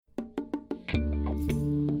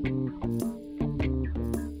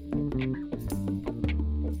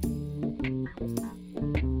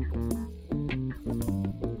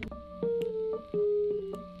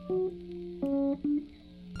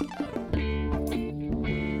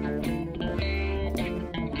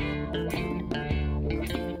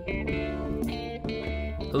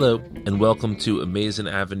Hello, and welcome to Amazing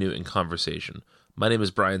Avenue in Conversation. My name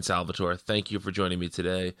is Brian Salvatore. Thank you for joining me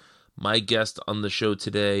today. My guest on the show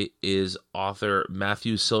today is author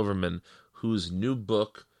Matthew Silverman, whose new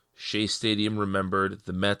book, Shea Stadium Remembered,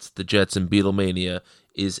 The Mets, the Jets, and Beatlemania,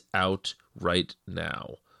 is out right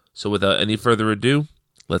now. So without any further ado,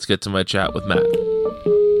 let's get to my chat with Matt.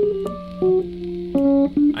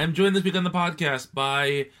 I'm joined this week on the podcast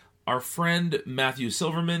by our friend Matthew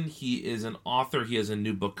Silverman. He is an author. He has a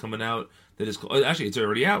new book coming out that is called, actually it's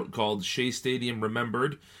already out, called Shea Stadium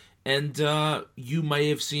Remembered. And you may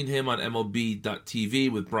have seen him on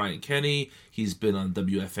MLB.TV with Brian Kenny. He's been on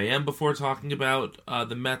WFAN before talking about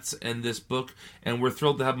the Mets and this book. And we're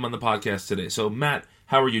thrilled to have him on the podcast today. So Matt,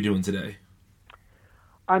 how are you doing today?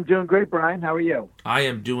 I'm doing great, Brian. How are you? I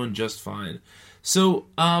am doing just fine. So,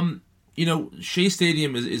 Shea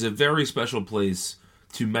Stadium is a very special place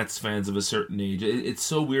to Mets fans of a certain age. It's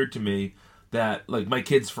so weird to me that, like, my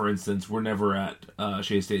kids, for instance, were never at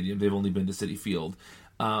Shea Stadium. They've only been to Citi Field.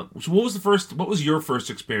 So what was your first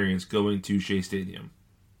experience going to Shea Stadium?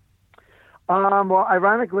 Well,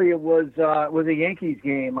 ironically, it was a Yankees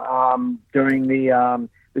game during the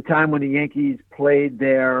time when the Yankees played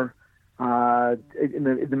there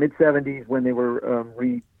in the mid '70s when they were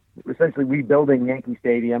essentially rebuilding Yankee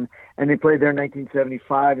Stadium, and they played there in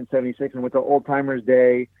 1975 and '76. And with the Old Timers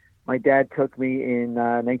Day, my dad took me in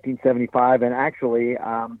 1975, and actually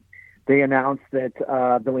they announced that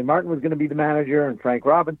Billy Martin was going to be the manager, and Frank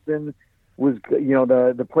Robinson was,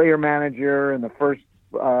 the player manager, and the first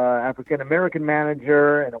African American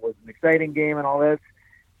manager, and it was an exciting game and all this.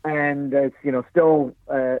 And it's still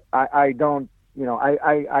I don't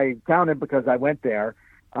I counted because I went there.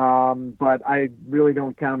 But I really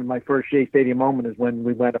don't count my first Shea Stadium moment is when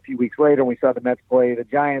we went a few weeks later and we saw the Mets play the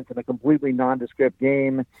Giants in a completely nondescript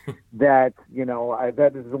game that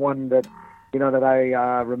that is the one that that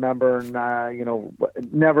I remember, and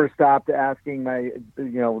never stopped asking my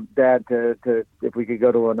dad to if we could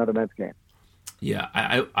go to another Mets game. Yeah,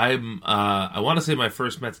 I want to say my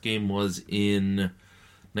first Mets game was in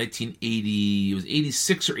 1980. It was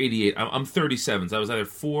 86 or 88. I'm 37, so I was either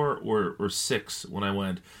 4 or 6 when I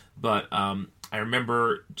went. But I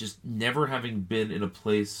remember just never having been in a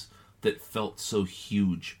place that felt so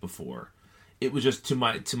huge before. It was just to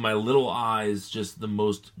my little eyes just the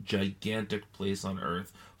most gigantic place on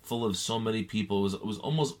earth, full of so many people. It was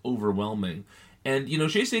almost overwhelming. And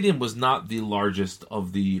Shea Stadium was not the largest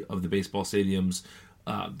of the baseball stadiums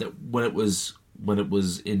that when it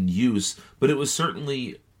was in use, but it was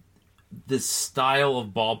certainly this style of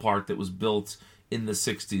ballpark that was built in the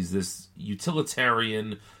 60s, this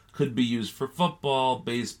utilitarian, could be used for football,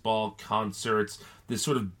 baseball, concerts, this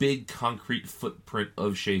sort of big concrete footprint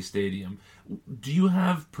of Shea Stadium. Do you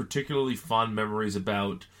have particularly fond memories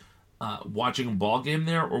about watching a ball game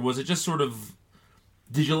there, or was it just sort of,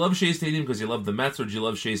 did you love Shea Stadium because you loved the Mets, or did you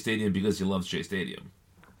love Shea Stadium because you loved Shea Stadium?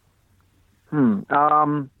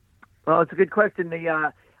 Well, it's a good question.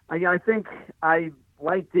 I think I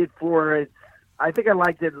liked it for its. I think I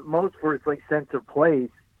liked it most for its sense of place.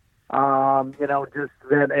 Just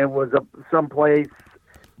that it was some place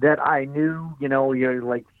that I knew.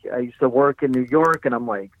 I used to work in New York, and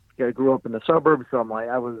I grew up in the suburbs, so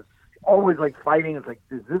I was always fighting. It's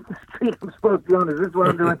is this the street I'm supposed to be on? Is this what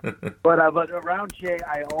I'm doing? but around Shea,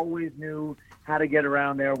 I always knew how to get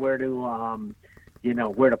around there, where to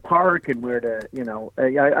where to park and where to,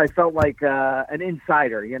 I felt like an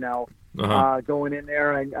insider, going in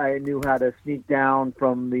there. I knew how to sneak down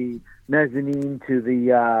from the mezzanine to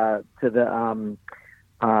the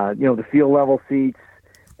field level seats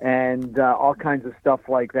and all kinds of stuff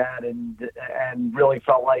like that. And really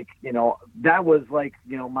felt like, that was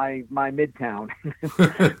my midtown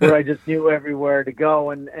where I just knew everywhere to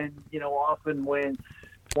go and often went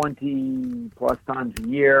 20 plus times a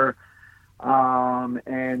year.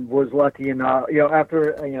 And was lucky enough, after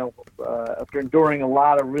enduring a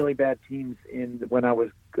lot of really bad teams when I was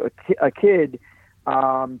a kid,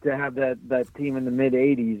 to have that team in the mid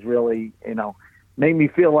 '80s really, made me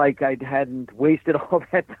feel like I hadn't wasted all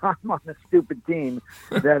that time on a stupid team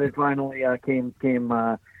that it finally came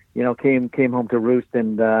home to roost,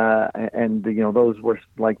 and those were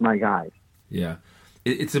my guys. Yeah,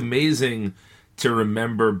 it's amazing to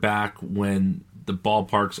remember back when the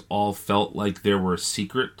ballparks all felt like there were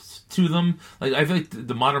secrets to them. I feel like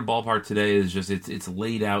the modern ballpark today is just it's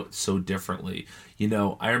laid out so differently.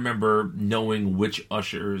 I remember knowing which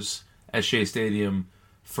ushers at Shea Stadium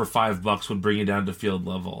for $5 would bring you down to field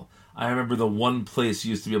level. I remember the one place you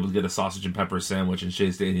used to be able to get a sausage and pepper sandwich in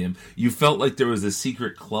Shea Stadium. You felt like there was a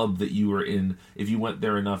secret club that you were in if you went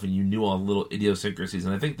there enough and you knew all the little idiosyncrasies.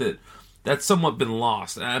 And I think that that's somewhat been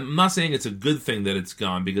lost. I'm not saying it's a good thing that it's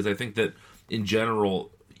gone, because I think that in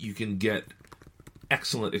general you can get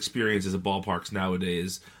excellent experiences at ballparks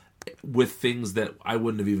nowadays with things that I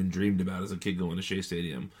wouldn't have even dreamed about as a kid going to Shea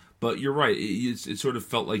Stadium. But you're right; it sort of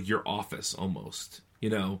felt like your office almost.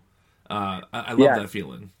 I love that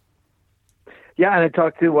feeling. Yeah, and I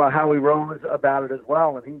talked to Howie Rose about it as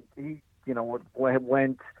well, and he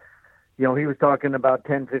went. He was talking about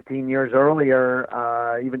 10, 15 years earlier,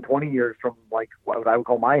 even 20 years from like what I would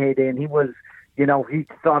call my heyday, and he was, he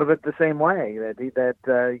thought of it the same way.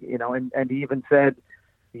 And he even said,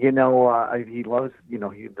 he loves,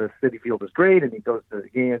 the Citi Field is great, and he goes to the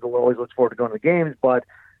games, always looks forward to going to the games, but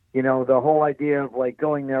the whole idea of like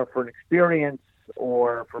going there for an experience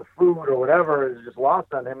or for food or whatever is just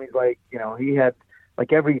lost on him. He's like, he had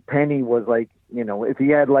like every penny was like, if he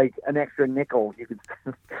had like an extra nickel, you could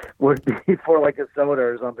would be for like a soda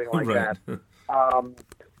or something like right. that.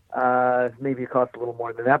 Maybe it cost a little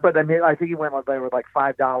more than that, but I mean, I think he went there with like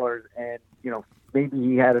 $5, and maybe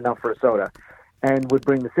he had enough for a soda, and would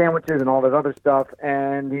bring the sandwiches and all that other stuff.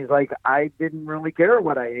 And he's like, I didn't really care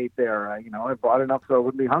what I ate there. I bought enough so I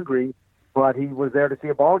wouldn't be hungry, but he was there to see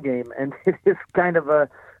a ball game. And it is kind of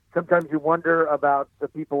sometimes you wonder about the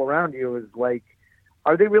people around you, is like,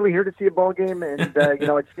 are they really here to see a ball game? And,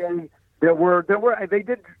 at Shea, they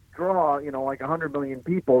did draw, like 100 million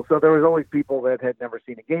people. So there was always people that had never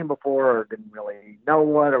seen a game before or didn't really know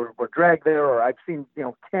what, or were dragged there. Or I've seen,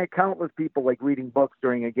 countless people like reading books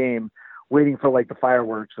during a game, waiting for like the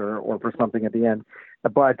fireworks or for something at the end.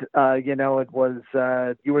 But, it was,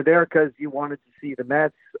 you were there because you wanted to see the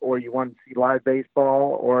Mets, or you wanted to see live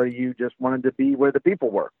baseball, or you just wanted to be where the people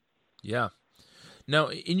were. Yeah. Now,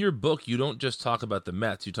 in your book, you don't just talk about the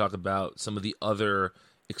Mets, you talk about some of the other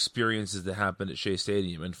experiences that happened at Shea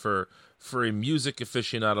Stadium. And for a music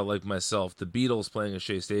aficionado like myself, the Beatles playing at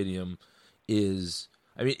Shea Stadium is,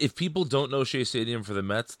 I mean, if people don't know Shea Stadium for the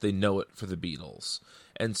Mets, they know it for the Beatles.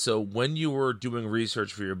 And so when you were doing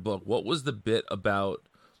research for your book, what was the bit about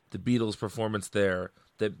the Beatles' performance there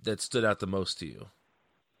that stood out the most to you?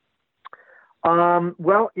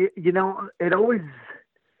 Well, it always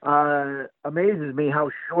amazes me how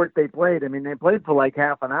short they played. I mean, they played for like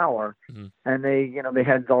half an hour, mm-hmm. and they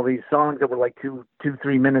had all these songs that were like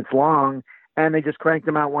 2-3 minutes long, and they just cranked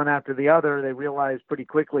them out one after the other. They realized pretty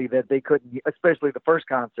quickly that they couldn't, especially the first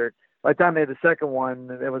concert. By the time they had the second one,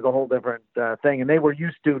 it was a whole different thing, and they were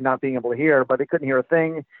used to not being able to hear, but they couldn't hear a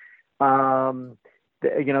thing.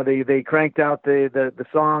 They cranked out the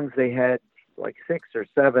songs. They had like 6 or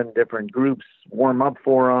 7 different groups warm up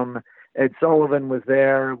for them. Ed Sullivan was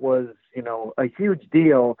there. It was, a huge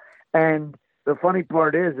deal. And the funny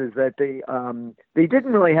part is that they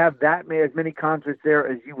didn't really have as many concerts there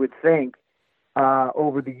as you would think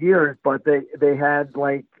over the years, but they had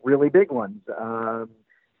like really big ones, and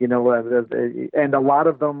a lot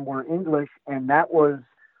of them were English, and that was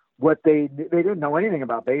what they didn't know anything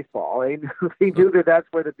about baseball. They knew that that's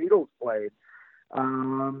where the Beatles played.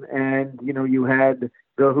 And you had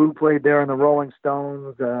the Who played there, and the Rolling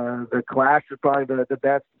Stones. The Clash was probably the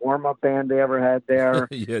best warm-up band they ever had there.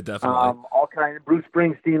 Yeah, definitely. All kinds. Bruce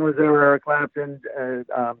Springsteen was there, Eric Clapton,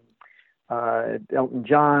 Elton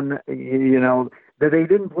John. That they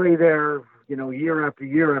didn't play there, year after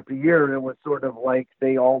year after year. It was sort of like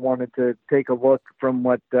they all wanted to take a look from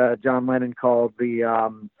what John Lennon called the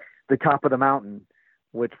top of the mountain,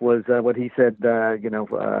 which was what he said,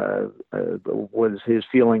 was his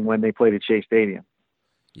feeling when they played at Shea Stadium.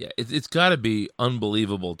 Yeah, it's got to be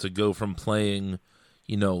unbelievable to go from playing,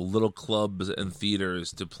 little clubs and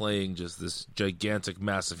theaters to playing just this gigantic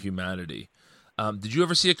mass of humanity. Did you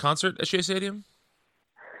ever see a concert at Shea Stadium?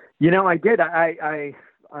 I did. I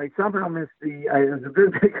somehow missed I was a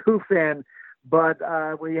very big Who fan, but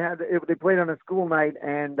they played on a school night,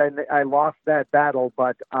 and I lost that battle.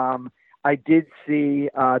 But I did see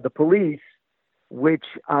the Police, which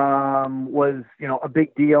was a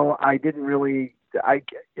big deal. I didn't really.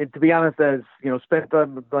 To be honest, as spent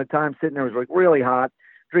the time sitting there, it was like really hot,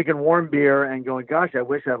 drinking warm beer and going, gosh, I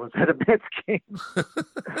wish I was at a Mets game.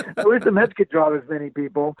 I wish the Mets could draw as many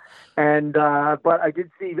people. And but I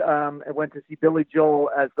did see. I went to see Billy Joel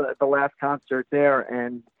as the last concert there,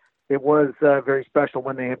 and it was very special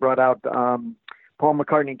when they had brought out. Paul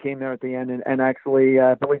McCartney came there at the end, and actually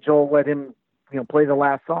Billy Joel let him play the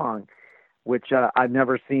last song, which I've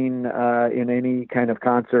never seen in any kind of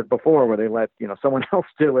concert before, where they let someone else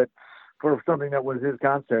do it for something that was his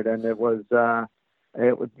concert, and it was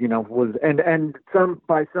some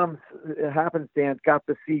by some happenstance got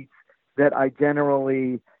the seats that I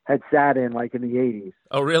generally had sat in, like in the 80s.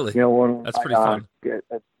 Oh, really? That's pretty fun.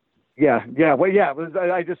 Yeah. Well, yeah. It was,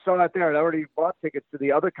 I just saw it there. I already bought tickets to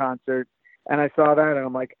the other concert, and I saw that, and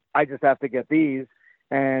I'm like, I just have to get these.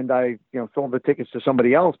 And I, sold the tickets to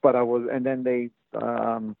somebody else, but and then they,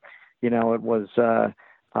 it was.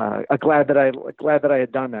 Glad that I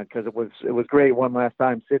had done that, because it was great one last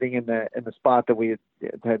time sitting in the spot that we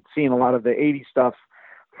had seen a lot of the '80s stuff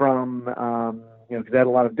from. Because they had a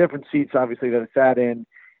lot of different seats, obviously, that I sat in,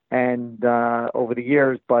 and over the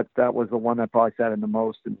years, but that was the one that probably sat in the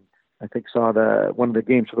most, and I think saw one of the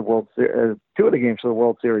games for the World Series, two of the games for the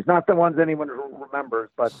World Series, not the ones anyone remembers,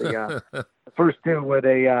 but the first two where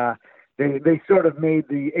they sort of made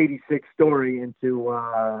the '86 story into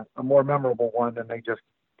a more memorable one, and they just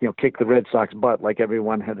kicked the Red Sox butt like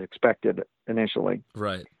everyone had expected initially.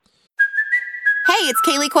 Right. Hey, it's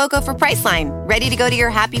Kaylee Cuoco for Priceline. Ready to go to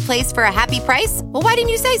your happy place for a happy price? Well, why didn't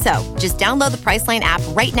you say so? Just download the Priceline app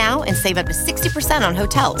right now and save up to 60% on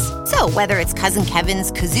hotels. So whether it's Cousin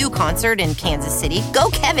Kevin's Kazoo Concert in Kansas City,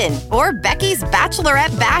 go Kevin, or Becky's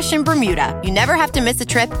Bachelorette Bash in Bermuda, you never have to miss a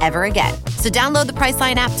trip ever again. So download the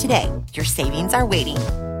Priceline app today. Your savings are waiting.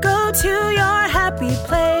 Go to your happy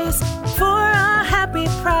place for a happy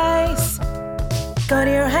price. Go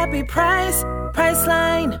to your happy price,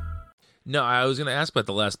 Priceline. No, I was going to ask about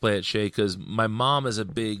the last play at Shea, because my mom is a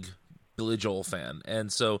big Billy Joel fan,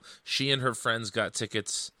 and so she and her friends got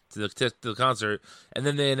tickets to the concert, and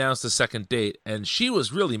then they announced a second date, and she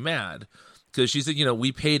was really mad, because she said,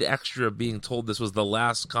 we paid extra being told this was the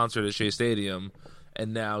last concert at Shea Stadium,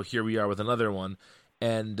 and now here we are with another one,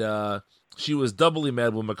 and she was doubly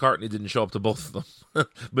mad when McCartney didn't show up to both of them,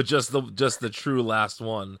 but just the true last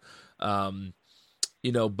one, But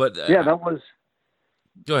that was.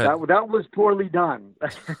 Go ahead. That was poorly done.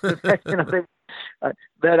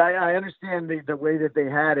 That I understand the way that they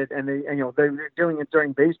had it, and they were doing it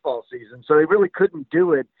during baseball season, so they really couldn't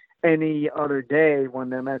do it any other day when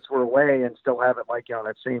the Mets were away and still have it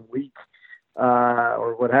that same week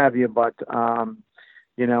or what have you. But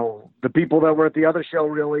the people that were at the other show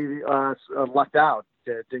really lucked out.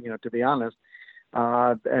 To be honest.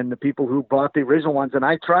 And the people who bought the original ones, and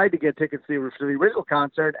I tried to get tickets for the original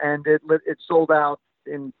concert, and it sold out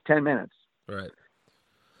in 10 minutes. Right.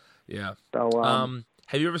 Yeah. So,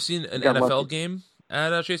 have you ever seen an NFL game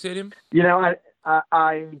at Shea Stadium? I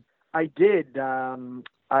did.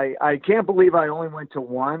 I can't believe I only went to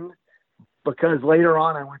one, because later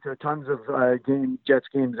on I went to tons of Jets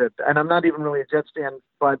games and I'm not even really a Jets fan,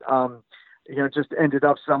 but just ended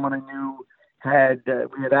up someone I knew we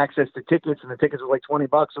had access to tickets, and the tickets were like $20,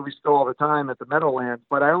 so we used to go all the time at the Meadowlands.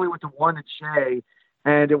 But I only went to one at Shea,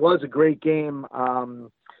 and it was a great game.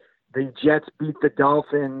 The Jets beat the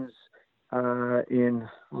Dolphins in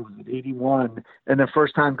 81, and their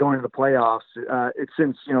first time going to the playoffs. It's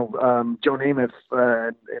since Joe Namath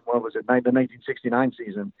in the 1969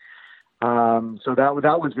 season. So that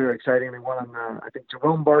was very exciting. They won on I think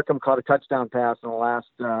Jerome Barkham caught a touchdown pass in the last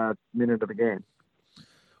minute of the game.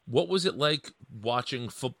 What was it like watching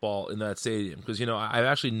football in that stadium? Because, I've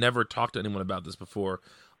actually never talked to anyone about this before.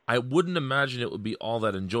 I wouldn't imagine it would be all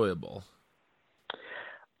that enjoyable.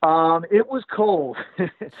 It was cold.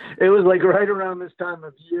 It was right around this time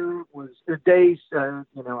of year. It was the days,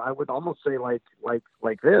 I would almost say like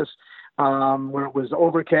this, where it was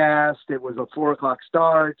overcast. It was a 4:00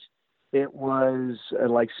 start. It was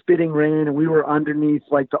spitting rain, and we were underneath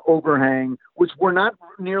the overhang, which were not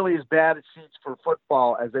nearly as bad as seats for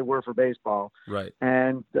football as they were for baseball. Right.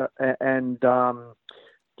 And it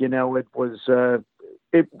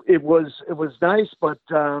was nice, but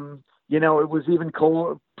it was even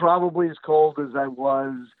cold, probably as cold as I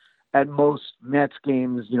was at most Mets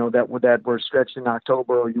games, that were stretched in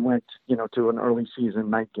October, or you went, to an early season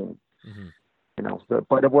night game. Mm-hmm.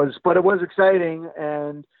 But it was exciting,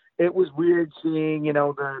 and it was weird seeing,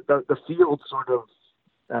 the field sort of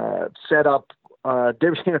set up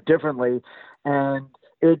differently, and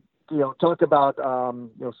it, talk about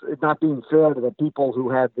it not being fair to the people who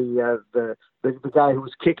had the guy who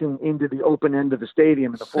was kicking into the open end of the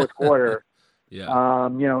stadium in the fourth quarter. Yeah.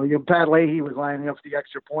 Pat Leahy was lining up for the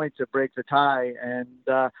extra point to break the tie, and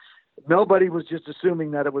nobody was just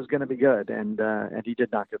assuming that it was going to be good, and he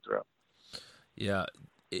did not get through. Yeah,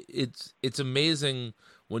 it's amazing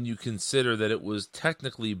when you consider that it was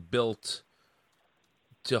technically built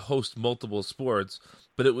to host multiple sports,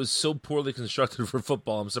 but it was so poorly constructed for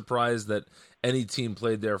football. I'm surprised that any team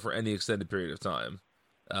played there for any extended period of time.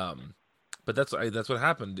 But that's what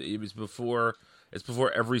happened. It's before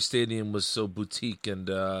every stadium was so boutique and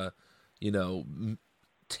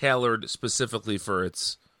tailored specifically for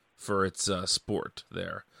its sport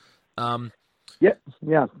there.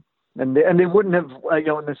 Yeah. they wouldn't have,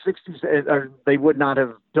 in the 60s, or they would not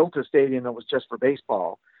have built a stadium that was just for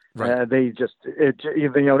baseball. Right. They just, as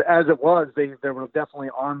it was, there were definitely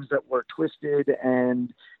arms that were twisted,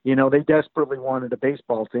 and, they desperately wanted a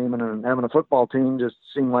baseball team, and having a football team just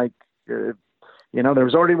seemed like, there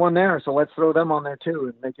was already one there, so let's throw them on there too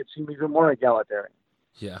and make it seem even more egalitarian.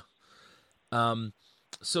 Yeah.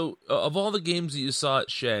 So of all the games that you saw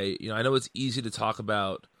at Shea, I know it's easy to talk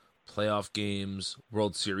about playoff games,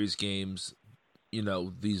 World Series games,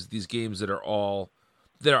 these games that are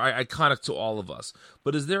iconic to all of us.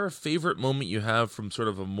 But is there a favorite moment you have from sort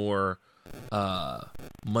of a more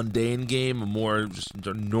mundane game, a more just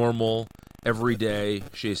normal, everyday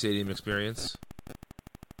Shea Stadium experience?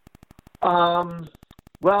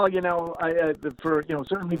 Well,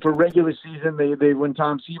 certainly for regular season, they when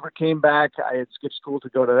Tom Seaver came back, I had skipped school to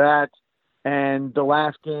go to that. And the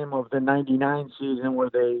last game of the 99 season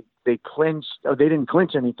where they clinched, they didn't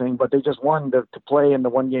clinch anything, but they just won to play in the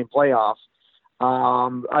one-game playoff.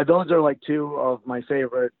 Those are like two of my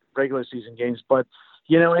favorite regular season games. But,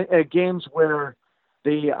 at games where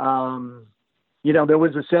there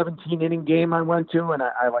was a 17-inning game I went to, and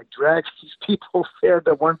I dragged these people there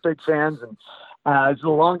that weren't big fans. And it's the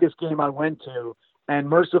longest game I went to. And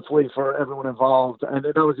mercifully for everyone involved, and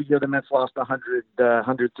that was the year the Mets lost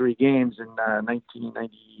 103 games in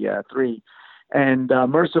 1993. And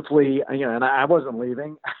mercifully, and I wasn't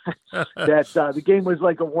leaving, that the game was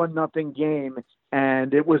like a 1-0 game,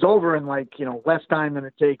 and it was over in less time than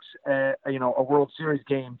it takes a World Series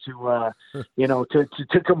game to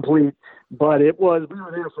complete. But we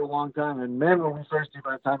were there for a long time, and man, when we first did,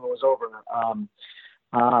 by the time it was over.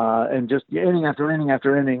 And just inning after inning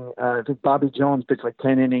after inning. I think Bobby Jones pitched like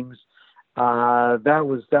 10 innings. That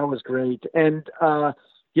was great. And I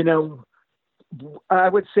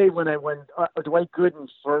would say when Dwight Gooden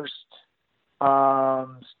first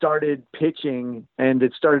started pitching, and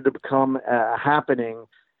it started to become happening,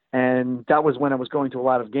 and that was when I was going to a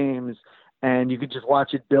lot of games, and you could just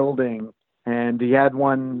watch it building. And he had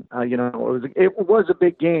one, it was a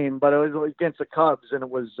big game, but it was against the Cubs, and it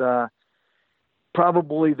was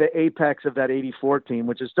probably the apex of that 84 team,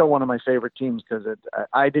 which is still one of my favorite teams because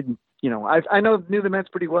I didn't, I knew the Mets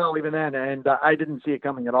pretty well even then, and I didn't see it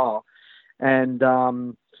coming at all. And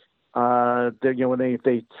when I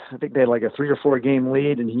think they had like a 3 or 4 game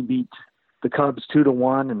lead, and he beat the Cubs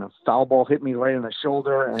 2-1, and a foul ball hit me right in the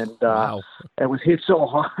shoulder, and wow. It was hit so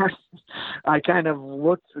hard. I kind of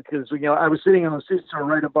looked because I was sitting on the seats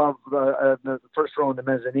right above the first row in the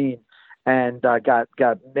mezzanine, and got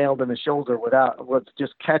nailed in the shoulder with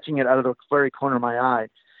just catching it out of the very corner of my eye.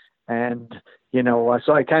 And,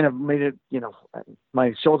 so I kind of made it,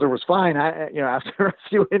 my shoulder was fine, after a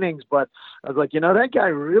few innings, but I was like, that guy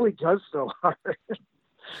really does so hard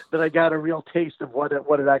that I got a real taste of what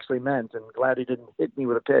it actually meant, and glad he didn't hit me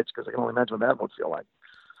with a pitch, because I can only imagine what that would feel like.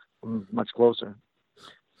 I'm much closer.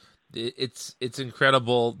 It's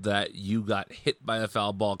incredible that you got hit by a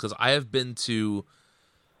foul ball, because I have been to,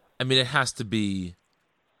 it has to be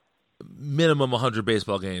minimum 100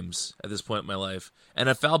 baseball games at this point in my life, and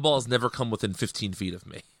a foul ball has never come within 15 feet of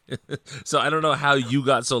me. So I don't know how you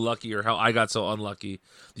got so lucky or how I got so unlucky.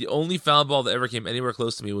 The only foul ball that ever came anywhere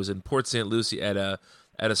close to me was in Port St. Lucie at a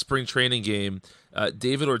spring training game.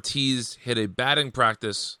 David Ortiz hit a batting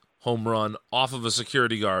practice home run off of a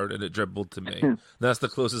security guard, and it dribbled to me. That's the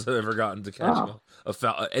closest I've ever gotten to catching a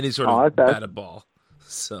foul, any sort of batted ball.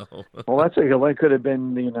 So, well, that's it could have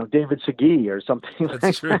been, David Segui or something.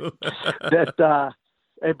 That's true. That,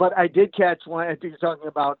 but I did catch one. I think you're talking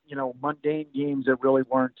about, mundane games that really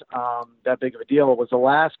weren't that big of a deal. It was the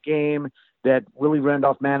last game that Willie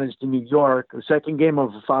Randolph managed in New York, the second game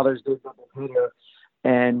of Father's Day doubleheader,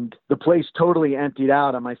 and the place totally emptied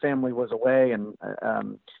out, and my family was away, and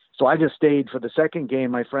so I just stayed for the second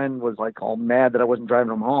game. My friend was like all mad that I wasn't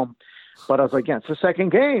driving him home. But I was like, it's the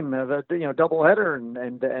second game, doubleheader,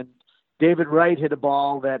 and David Wright hit a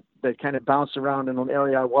ball that kind of bounced around in an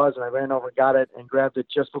area I was, and I ran over, got it, and grabbed it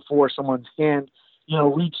just before someone's hand,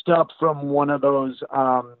 reached up from one of those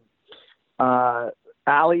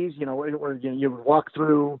alleys, where you would walk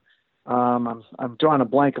through. I'm drawing a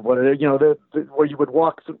blank of what it is, where you would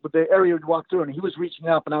walk through, the area you would walk through, and he was reaching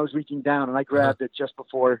up, and I was reaching down, and I grabbed it just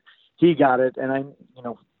before he got it, and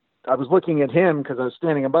I was looking at him because I was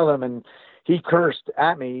standing above him, and he cursed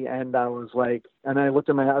at me, and I was like, and I looked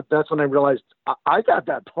at that's when I realized I got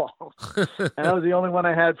that ball. And that was the only one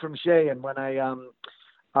I had from Shea. And when I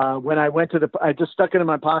went to I just stuck it in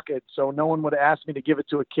my pocket so no one would ask me to give it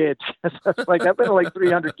to a kid. Like, I've been to like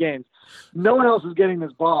 300 games. No one else is getting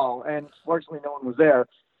this ball. And fortunately no one was there.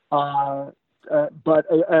 but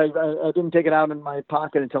I didn't take it out in my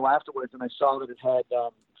pocket until afterwards, and I saw that it had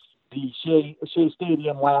the Shea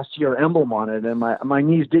Stadium last year emblem on it, and my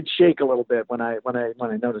knees did shake a little bit when I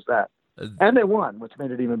noticed that. And they won, which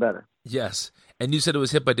made it even better. Yes, and you said it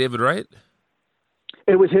was hit by David Wright.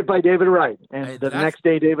 It was hit by David Wright, and the next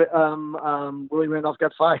day, Willie Randolph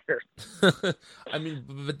got fired. I mean,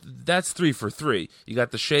 but that's 3 for 3. You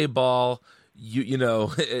got the Shea ball. You know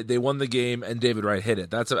they won the game, and David Wright hit it.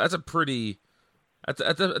 That's a pretty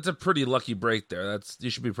lucky break there. You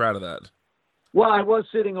should be proud of that. Well, I was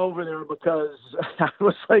sitting over there because I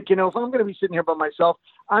was like, if I'm going to be sitting here by myself,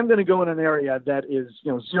 I'm going to go in an area that is,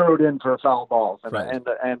 zeroed in for foul balls. And, right.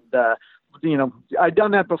 and I'd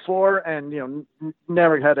done that before and,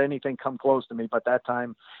 never had anything come close to me. But that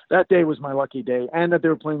day was my lucky day, and that they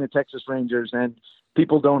were playing the Texas Rangers, and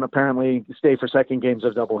people don't apparently stay for second games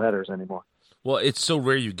of doubleheaders anymore. Well, it's so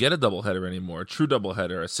rare you get a doubleheader anymore, a true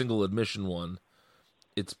doubleheader, a single admission one.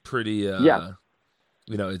 It's pretty,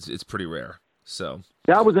 it's pretty rare. So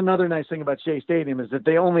that was another nice thing about Shea Stadium, is that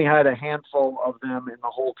they only had a handful of them in the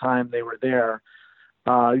whole time they were there.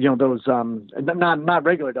 Those not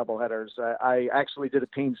regular doubleheaders. I actually did a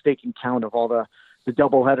painstaking count of all the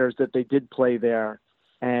doubleheaders that they did play there,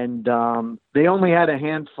 and they only had a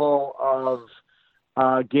handful of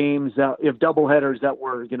games if doubleheaders that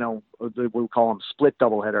were we call them split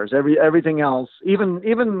doubleheaders. Everything else,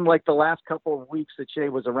 even like the last couple of weeks that Shea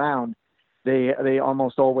was around, they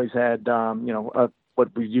almost always had what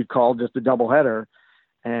you'd call just a doubleheader,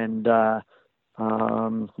 and I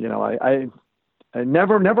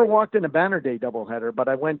never walked in a Banner Day doubleheader, but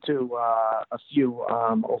I went to a few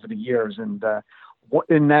over the years, and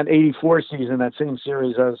in that '84 season, that same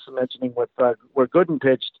series I was mentioning with where Gooden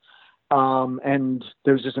pitched. And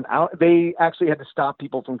there's just they actually had to stop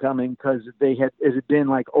people from coming because it had been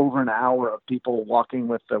like over an hour of people walking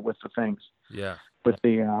with the things. Yeah. With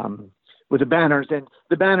the banners and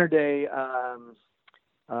the Banner Day, I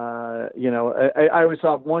always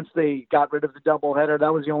thought once they got rid of the doubleheader,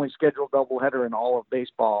 that was the only scheduled doubleheader in all of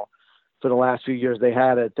baseball for the last few years they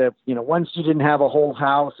had it. That, once you didn't have a whole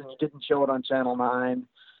house and you didn't show it on Channel 9,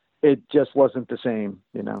 it just wasn't the same,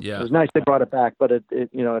 Yeah. It was nice they brought it back, but at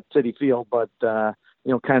Citi Field, but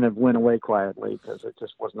kind of went away quietly because it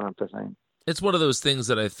just was not the same. It's one of those things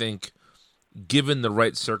that I think, given the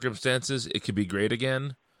right circumstances, it could be great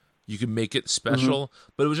again. You can make it special,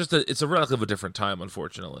 but it was it's a relic of a different time,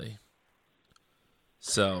 unfortunately.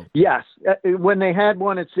 So yes, when they had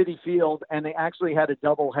one at Citi Field and they actually had a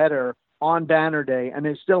doubleheader on Banner Day, and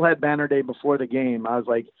they still had Banner Day before the game, I was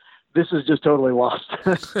like, this is just totally lost.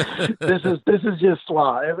 This is just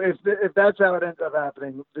lost. If that's how it ends up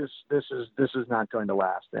happening, this is not going to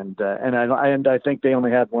last. And I think they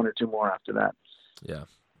only had one or two more after that. Yeah.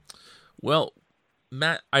 Well,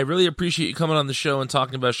 Matt, I really appreciate you coming on the show and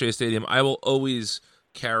talking about Shea Stadium. I will always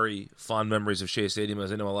carry fond memories of Shea Stadium,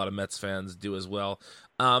 as I know a lot of Mets fans do as well.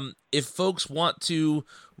 If folks want to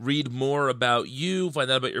read more about you, find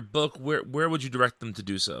out about your book, where would you direct them to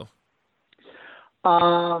do so?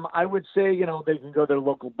 I would say, they can go to their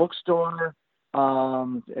local bookstore,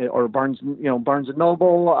 or Barnes and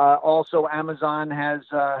Noble. Also, Amazon has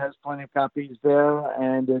plenty of copies there,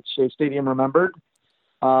 and it's Shea Stadium Remembered,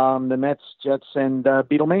 the Mets, Jets, and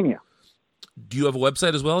Beatlemania. Do you have a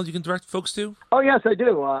website as well you can direct folks to? Oh, yes, I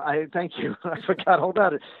do. I thank you. I forgot all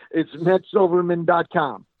about it. It's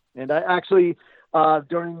MetsSilverman.com. And I actually, I'm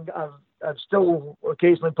still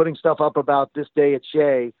occasionally putting stuff up about this day at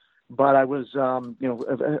Shea, but I was,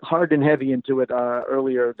 hard and heavy into it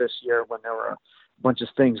earlier this year when there were a bunch of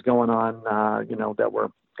things going on, that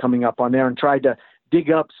were coming up on there, and tried to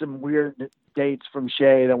dig up some weird dates from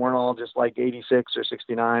Shea that weren't all just like 86 or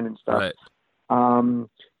 69 and stuff. Right.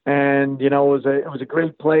 And it was a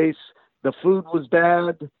great place. The food was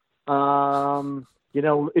bad.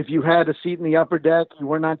 If you had a seat in the upper deck, you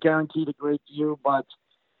were not guaranteed a great view. But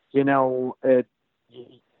when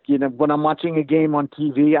I'm watching a game on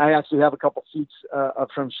TV, I actually have a couple seats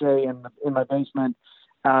from Shea in my basement.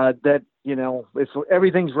 That if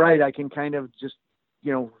everything's right, I can kind of just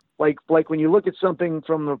like when you look at something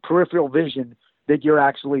from the peripheral vision, that you're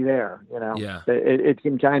actually there, Yeah. It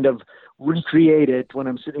can kind of recreate it when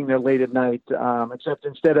I'm sitting there late at night, except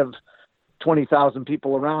instead of 20,000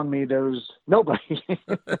 people around me, there's nobody,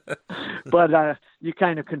 but you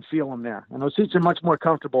kind of can feel them there. And those seats are much more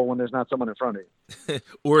comfortable when there's not someone in front of you.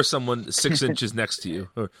 Or someone 6 inches next to you,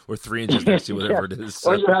 or 3 inches next to you, whatever it is.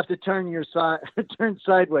 Or you have to turn turn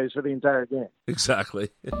sideways for the entire game. Exactly.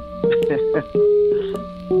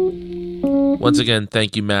 Once again,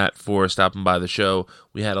 thank you, Matt, for stopping by the show.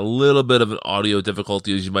 We had a little bit of an audio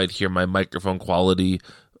difficulty, as you might hear my microphone quality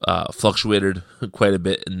fluctuated quite a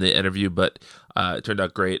bit in the interview, but it turned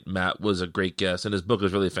out great. Matt was a great guest, and his book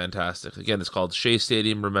is really fantastic. Again, it's called Shea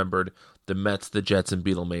Stadium Remembered, The Mets, the Jets, and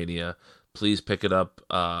Beatlemania. Please pick it up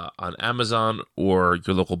on Amazon or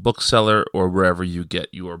your local bookseller or wherever you get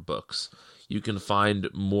your books. You can find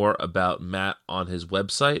more about Matt on his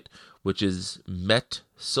website, which is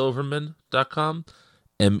metsilverman.com,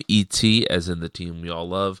 M-E-T as in the team we all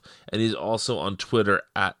love. And he's also on Twitter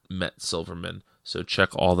at metsilverman. So check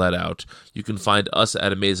all that out. You can find us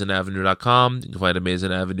at AmazingAvenue.com. You can find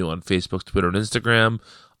Amazing Avenue on Facebook, Twitter, and Instagram.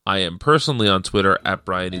 I am personally on Twitter at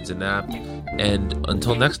Brian Needs a Nap. And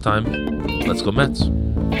until next time, let's go Mets.